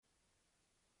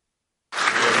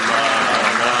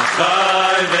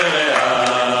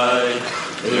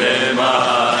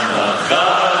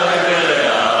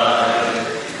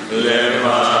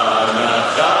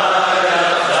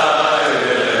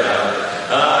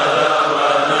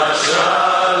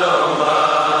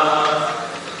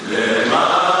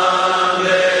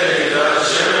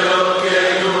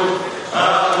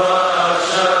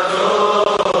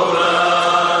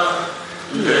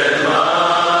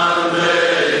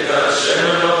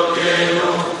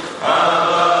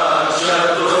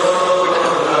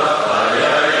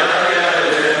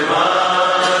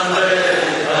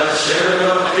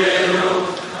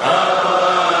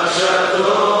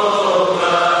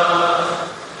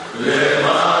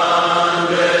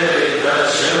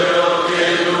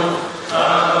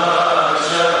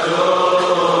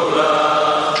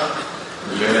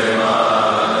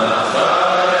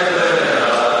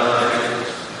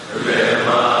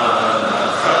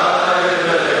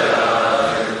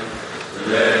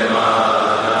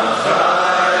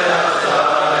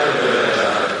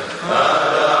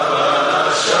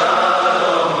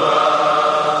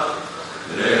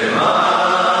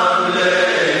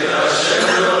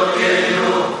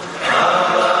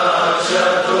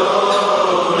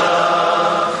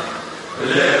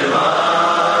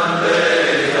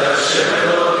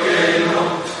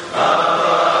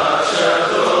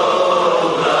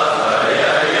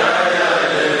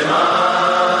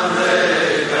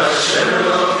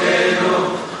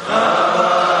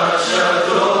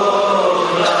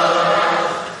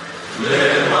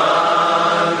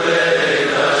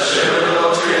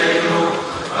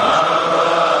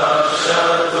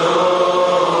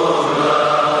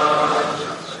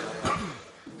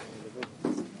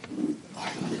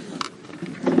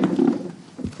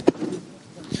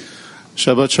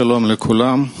Shabbat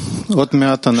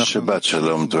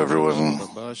Shalom to everyone.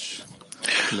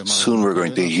 Soon we're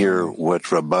going to hear what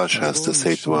Rabash has to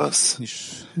say to us,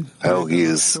 how he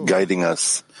is guiding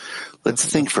us. Let's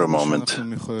think for a moment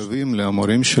about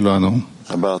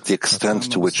the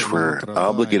extent to which we're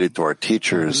obligated to our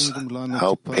teachers,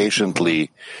 how patiently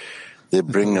they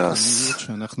bring us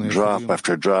drop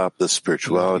after drop the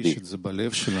spirituality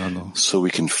so we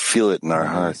can feel it in our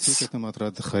hearts and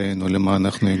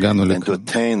to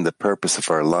attain the purpose of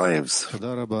our lives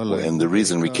and the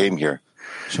reason we came here.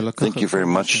 Thank you very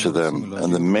much to them.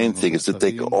 And the main thing is to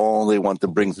take all they want to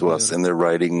bring to us in their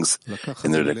writings,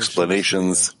 in their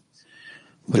explanations,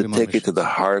 to take it to the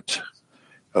heart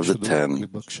of the 10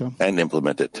 and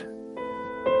implement it.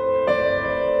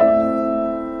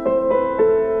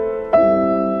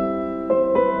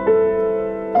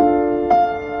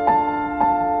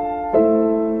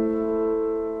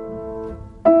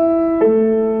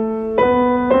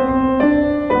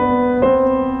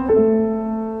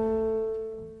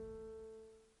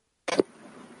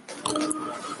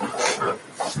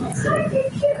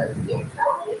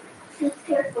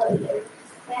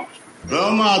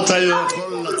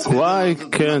 Why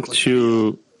can't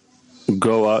you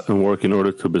go out and work in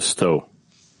order to bestow?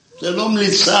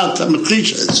 It's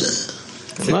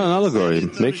not an allegory.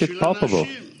 Make it palpable.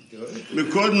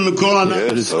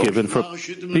 It is given for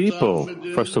people.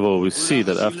 First of all, we see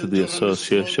that after the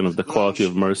association of the quality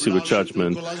of mercy with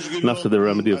judgment, and after the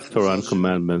remedy of Torah and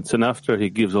commandments, and after he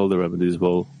gives all the remedies,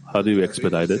 well, how do you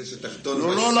expedite it?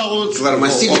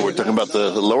 Oh, we're talking about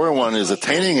the lower one is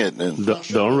attaining it.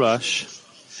 Don't rush.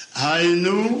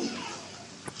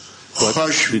 What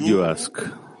did you ask?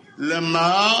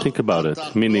 Think about it.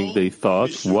 Meaning they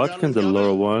thought, what can the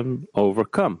lower one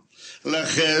overcome?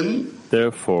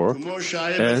 Therefore,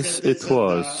 as it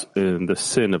was in the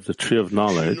sin of the tree of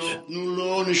knowledge,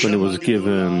 when it was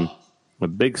given a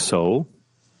big soul,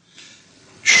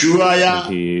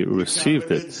 and he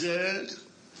received it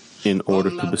in order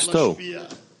to bestow.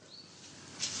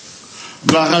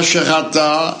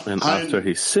 And after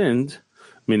he sinned,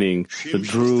 meaning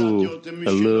drew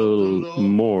a little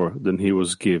more than he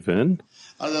was given,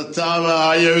 then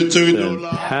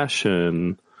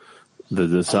passion, the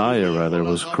desire rather,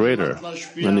 was greater,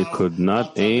 and he could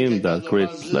not aim that great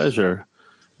pleasure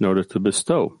in order to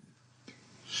bestow.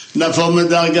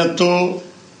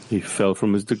 He fell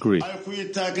from his degree.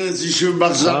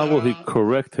 How will he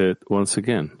correct it once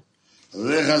again? By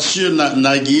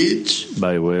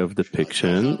way of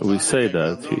depiction, we say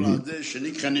that he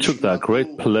took that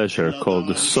great pleasure called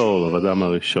the soul of Adam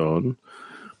HaRishon,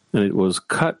 and it was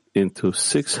cut into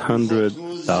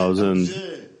 600,000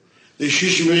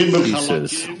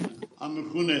 pieces,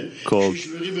 called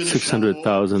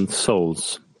 600,000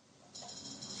 souls.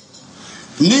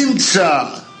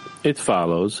 It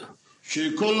follows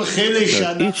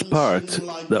that each part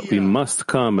that we must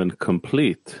come and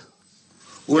complete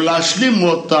is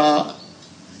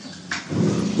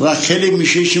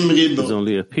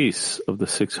only a piece of the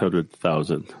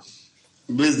 600,000. For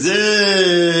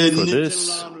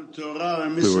this,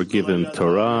 we were given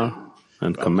Torah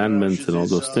and commandments and all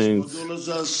those things.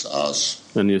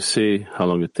 And you see how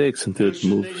long it takes until it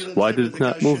moves. Why did it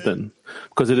not move then?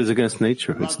 Because it is against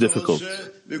nature. It's difficult.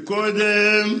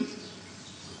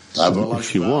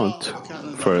 If you want,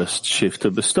 first shift to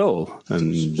bestowal,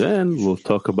 and then we'll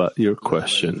talk about your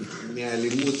question.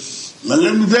 No,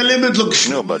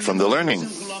 but from the learning.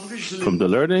 From the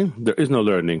learning? There is no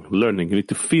learning. Learning. You need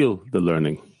to feel the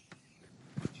learning.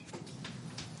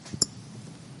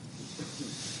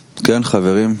 Yes,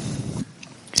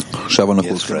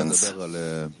 friends.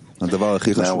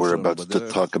 Now we're about to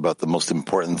talk about the most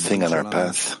important thing on our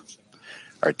path.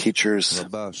 Our teachers,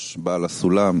 Rabash, Baal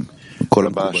HaSulam,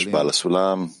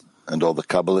 and all the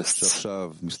Kabbalists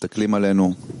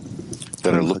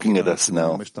that are looking at us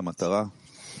now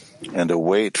and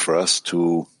await for us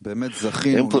to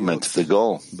implement the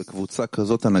goal.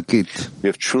 We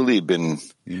have truly been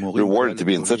rewarded to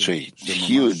be in such a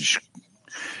huge,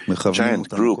 giant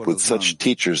group with such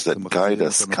teachers that guide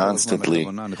us constantly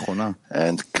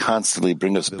and constantly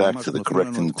bring us back to the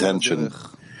correct intention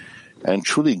and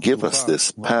truly give us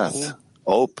this path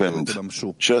opened.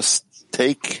 Just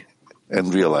take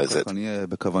and realize it.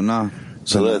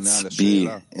 So let's be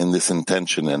in this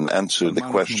intention and answer the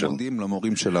question,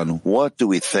 what do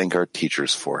we thank our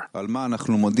teachers for? What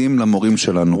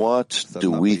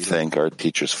do we thank our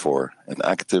teachers for? An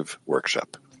active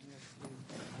workshop.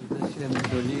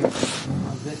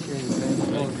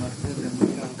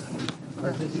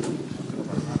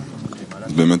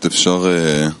 באמת אפשר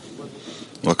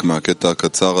from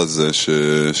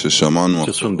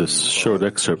this short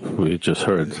excerpt we just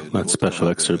heard, that special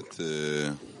excerpt,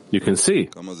 you can see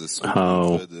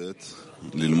how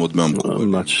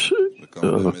much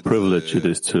of a privilege it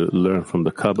is to learn from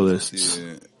the Kabbalists,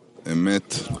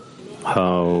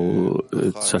 how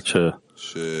it's such a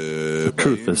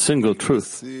truth, a single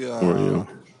truth, where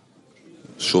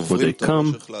they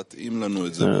come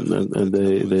and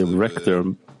they wreck their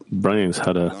brains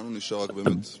how to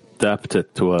adapt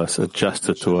it to us, adjust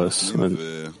it to us,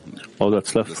 and all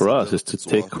that's left for us is to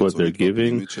take what they're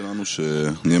giving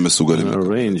and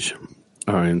arrange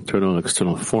our internal and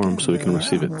external form so we can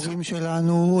receive it.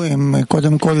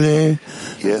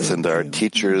 Yes, and our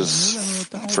teachers,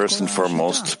 first and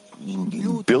foremost,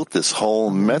 built this whole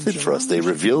method for us. They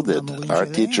revealed it. Our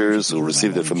teachers who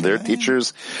received it from their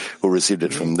teachers, who received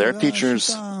it from their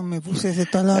teachers.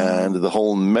 And the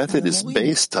whole method is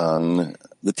based on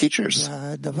the teachers.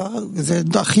 And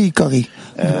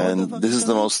this is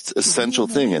the most essential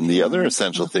thing. And the other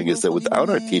essential thing is that without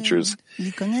our teachers,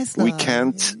 we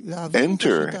can't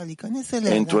enter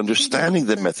into understanding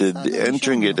the method,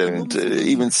 entering it, and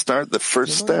even start the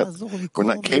first step. We're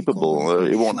not capable.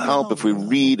 It won't help if we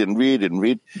read and read and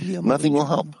read. Nothing will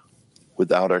help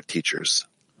without our teachers.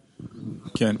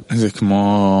 It's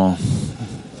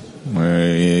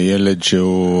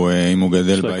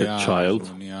like a child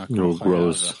who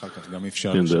grows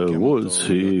in the woods.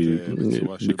 He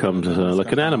becomes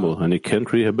like an animal, and you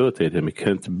can't rehabilitate him. He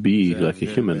can't be like a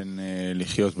human. And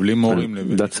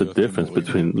that's the difference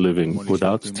between living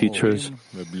without teachers,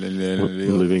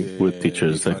 living with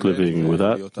teachers, like living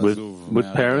with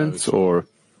parents, or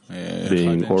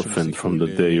being orphaned from the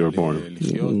day you're born.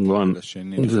 One,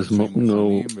 there's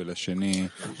no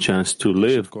chance to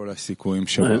live.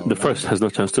 The first has no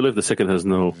chance to live. The second has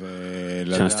no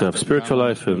chance to have spiritual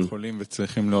life, and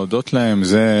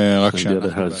the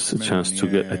other has a chance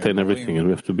to attain everything. And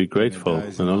we have to be grateful.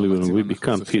 And only when we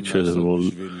become teachers and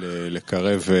we'll learn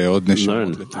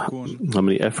how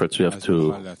many efforts we have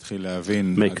to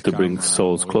make to bring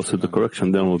souls closer to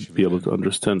correction, then we'll be able to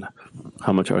understand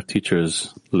how much our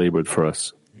teachers labored for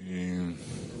us.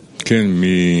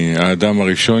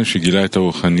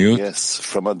 Yes,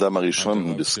 from Adam Arishon,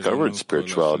 who discovered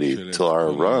spirituality, till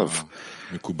our Rav,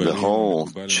 the whole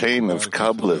chain of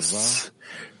Kabbalists,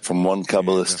 from one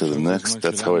Kabbalist to the next,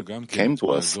 that's how it came to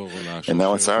us. And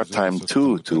now it's our time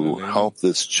too to help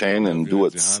this chain and do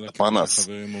what's upon us,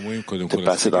 to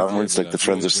pass it onwards, like the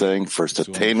friends are saying, first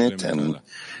attain it and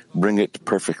bring it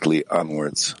perfectly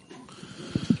onwards.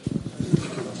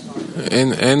 We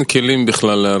don't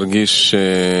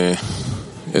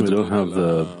have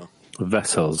the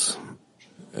vessels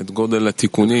to feel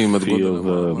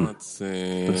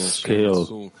the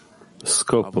scale, the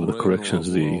scope of the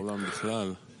corrections, the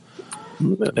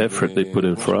effort they put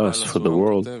in for us, for the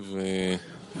world.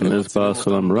 And as Baal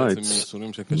Salam writes,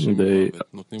 they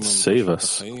save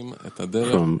us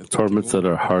from torments that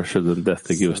are harsher than death.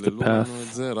 They give us the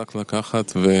path,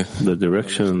 the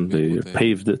direction, they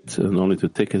paved it, and only to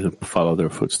take it and follow their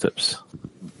footsteps.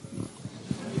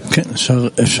 Yes,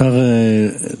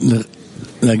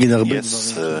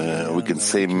 we can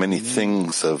say many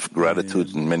things of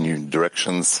gratitude in many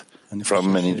directions,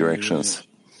 from many directions.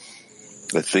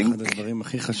 I think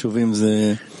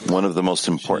one of the most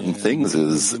important things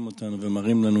is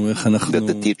that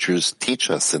the teachers teach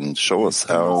us and show us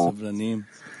how we need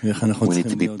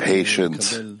to be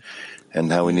patient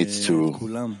and how we need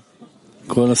to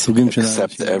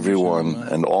accept everyone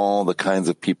and all the kinds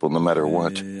of people, no matter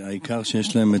what. And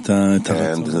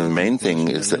the main thing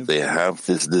is that they have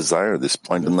this desire, this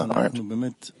point in the heart.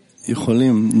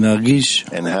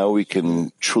 And how we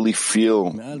can truly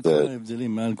feel that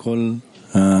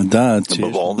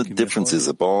above all the differences,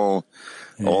 above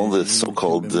all the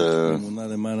so-called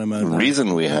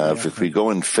reason we have, if we go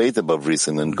in faith above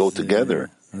reason and go together,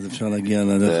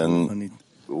 then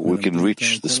we can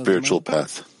reach the spiritual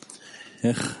path.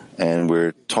 And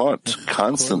we're taught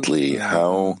constantly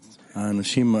how all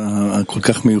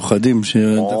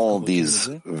these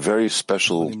very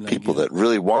special people that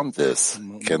really want this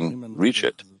can reach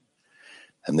it.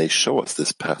 And they show us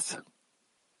this path.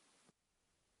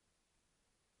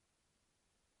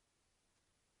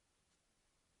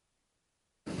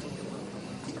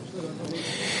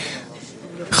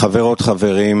 Friends,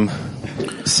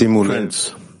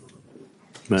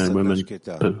 men and women,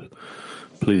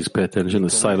 please pay attention to the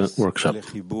silent workshop.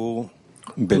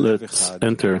 Let's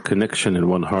enter connection in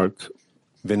one heart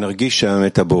and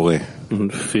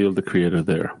feel the Creator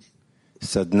there. A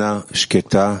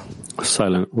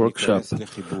silent workshop.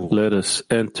 Let us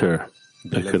enter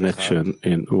a connection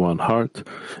in one heart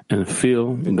and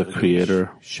feel the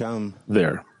Creator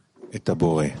there.